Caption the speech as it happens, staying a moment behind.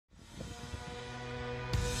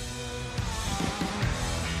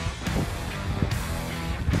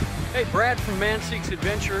Hey, Brad from Man Seeks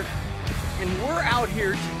Adventure, and we're out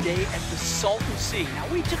here today at the Salton Sea. Now,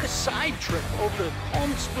 we took a side trip over to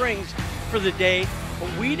Palm Springs for the day, but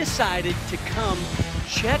we decided to come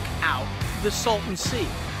check out the Salton Sea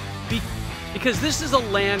because this is a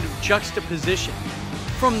land of juxtaposition.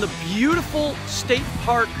 From the beautiful state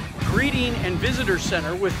park greeting and visitor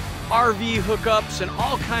center with RV hookups and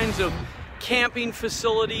all kinds of camping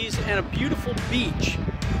facilities and a beautiful beach,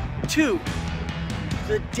 to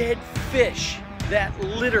the dead fish that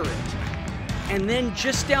litter it. And then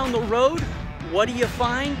just down the road, what do you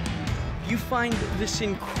find? You find this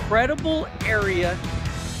incredible area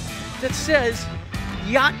that says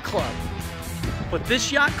Yacht Club. But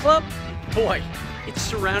this yacht club, boy, it's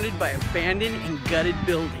surrounded by abandoned and gutted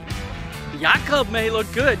buildings. The yacht club may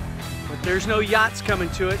look good, but there's no yachts coming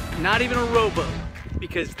to it, not even a rowboat,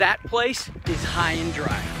 because that place is high and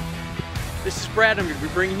dry. This is Brad, I'm going to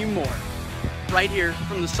be bringing you more right here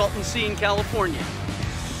from the Salton Sea in California.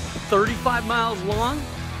 35 miles long,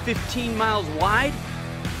 15 miles wide,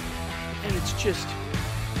 and it's just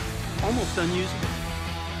almost unusable.